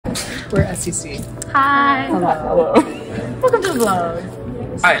We're SEC. Hi. Hello. Welcome to the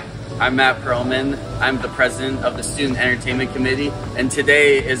vlog. Hi, I'm Matt Perlman. I'm the president of the Student Entertainment Committee, and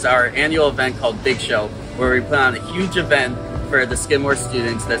today is our annual event called Big Show, where we put on a huge event for the Skidmore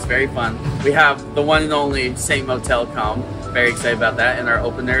students that's very fun. We have the one and only St. Motel come. Very excited about that, and our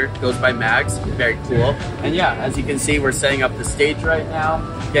opener goes by Max. Very cool. And yeah, as you can see, we're setting up the stage right now,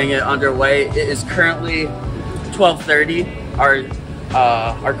 getting it underway. It is currently 12:30.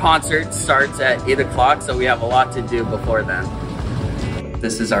 Our concert starts at 8 o'clock, so we have a lot to do before then.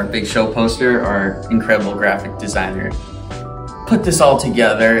 This is our Big Show poster. Our incredible graphic designer put this all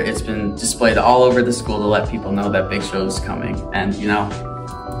together. It's been displayed all over the school to let people know that Big Show is coming. And you know,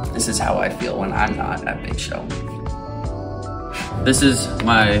 this is how I feel when I'm not at Big Show. This is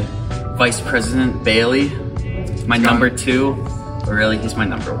my Vice President, Bailey. My number 2, but really he's my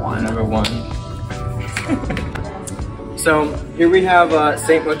number 1. Number 1. So here we have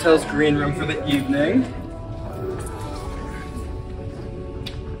St. Motel's green room for the evening.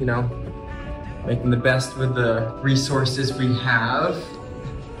 You know, making the best with the resources we have.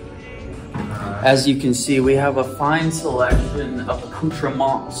 As you can see, we have a fine selection of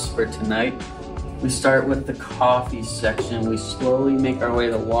accoutrements for tonight. We start with the coffee section. We slowly make our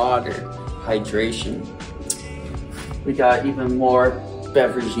way to water, hydration. We got even more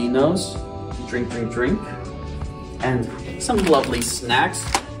beveraginos, drink, and some lovely snacks,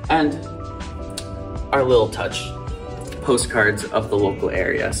 and our little touch postcards of the local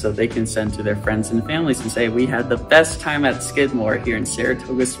area so they can send to their friends and families and say, we had the best time at Skidmore here in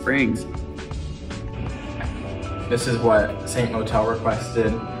Saratoga Springs. This is what St. Motel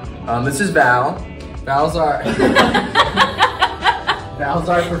requested. This is Val. Val's our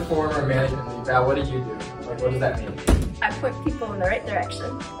performer management lead. Val, what do you do? Like, what does that mean? I point people in the right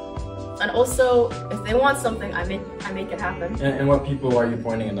direction. And also, if they want something, I make it happen. And what people are you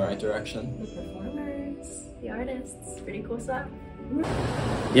pointing in the right direction? The performers, the artists. Pretty cool stuff.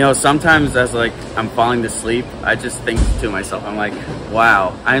 You know, sometimes as I'm falling to sleep, I just think to myself, I'm like,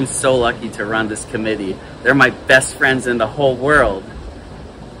 wow, I'm so lucky to run this committee. They're my best friends in the whole world.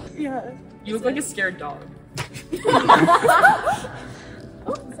 Yeah. You look like a scared dog.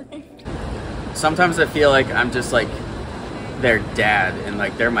 Sometimes I feel like I'm just like their dad and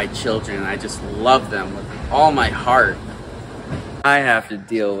like they're my children and I just love them with all my heart. I have to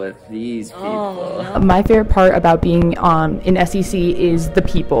deal with these people. Oh, no. My favorite part about being in SEC is the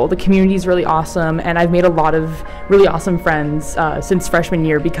people. The community is really awesome, and I've made a lot of really awesome friends since freshman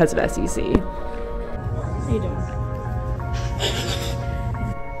year because of SEC. How you doing?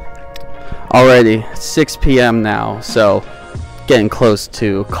 Alrighty, 6 p.m. now, so getting close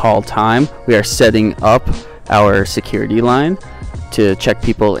to call time. We are setting up our security line to check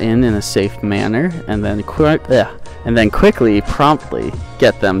people in a safe manner, and then quickly, promptly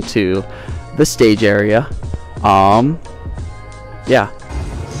get them to the stage area. Yeah.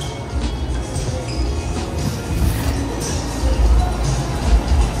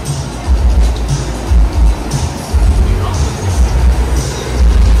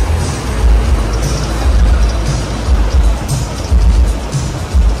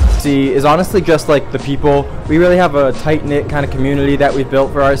 Is honestly just like the people. We really have a tight-knit kind of community that we've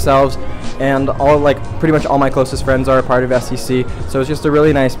built for ourselves, and pretty much all my closest friends are a part of SEC, so it's just a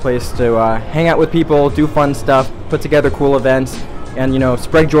really nice place to hang out with people, do fun stuff, put together cool events, and, you know,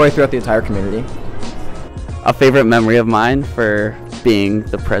 spread joy throughout the entire community. A favorite memory of mine for being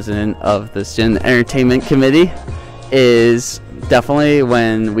the president of the Student Entertainment Committee is definitely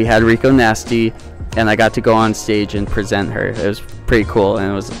when we had Rico Nasty and I got to go on stage and present her. It was pretty cool,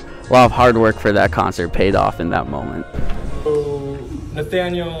 and it was a lot of hard work for that concert paid off in that moment. So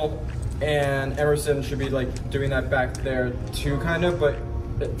Nathaniel and Emerson should be doing that back there too, kind of, but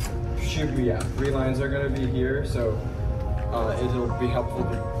it should be, yeah. 3 lines are gonna be here, so it'll be helpful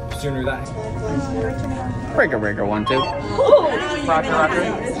the sooner that. Breaker, 1, 2.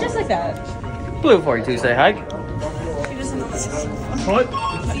 Rocker. It's just like that. Blue 42, say hi. What?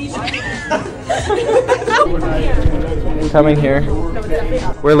 Coming here.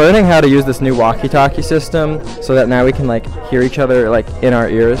 We're learning how to use this new walkie-talkie system so that now we can hear each other in our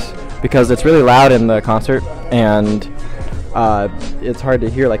ears, because it's really loud in the concert and it's hard to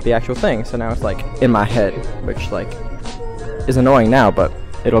hear the actual thing. So now it's in my head, which is annoying now, but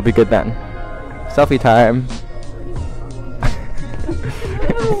it'll be good then. Selfie time.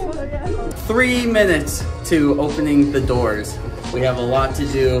 3 minutes to opening the doors. We have a lot to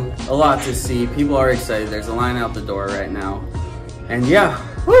do, a lot to see. People are excited. There's a line out the door right now. And yeah,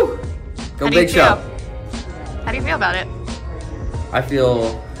 woo! Go Big Show. How do you feel about it? I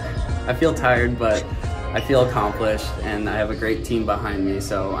feel tired, but I feel accomplished, and I have a great team behind me,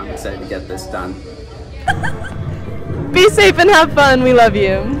 so I'm excited to get this done. Be safe and have fun. We love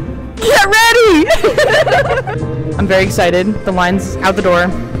you. Get ready! I'm very excited. The line's out the door.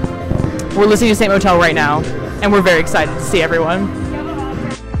 We're listening to St. Motel right now, and we're very excited to see everyone.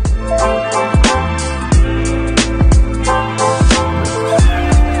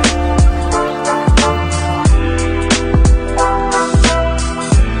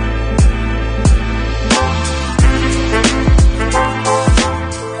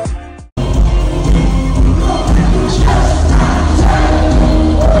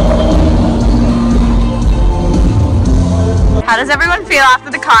 How does everyone feel after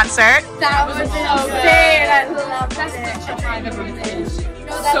the concert? That was insane. I loved it. I've ever been.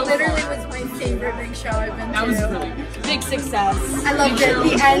 No, that literally was my favorite big show I've been to. That was really big success. I loved it.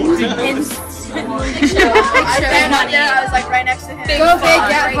 The end in big show. I ran out there. I was like right next to him. Go big,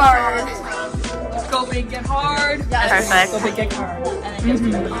 get hard. Go big, get hard. Yes. Perfect. Go big, get hard.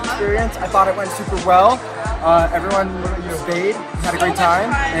 Experience. I thought it went super well. Everyone stayed, had a great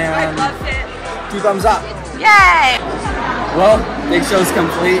time, and 2 thumbs up. Yay! Well, big show's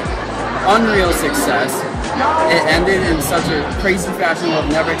complete. Unreal success. It ended in such a crazy fashion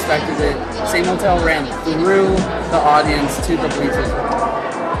we've never expected it. St. Motel ran through the audience to the bleachers.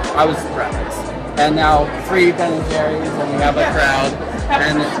 I was breathless. And now 3 Ben & Jerry's, and we have a crowd.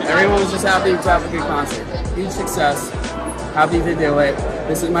 And everyone was just happy to have a good concert. Huge success. Happy to do it.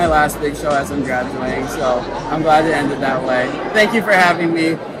 This is my last big show as I'm graduating, so I'm glad it ended that way. Thank you for having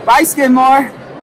me. Bye, Skidmore!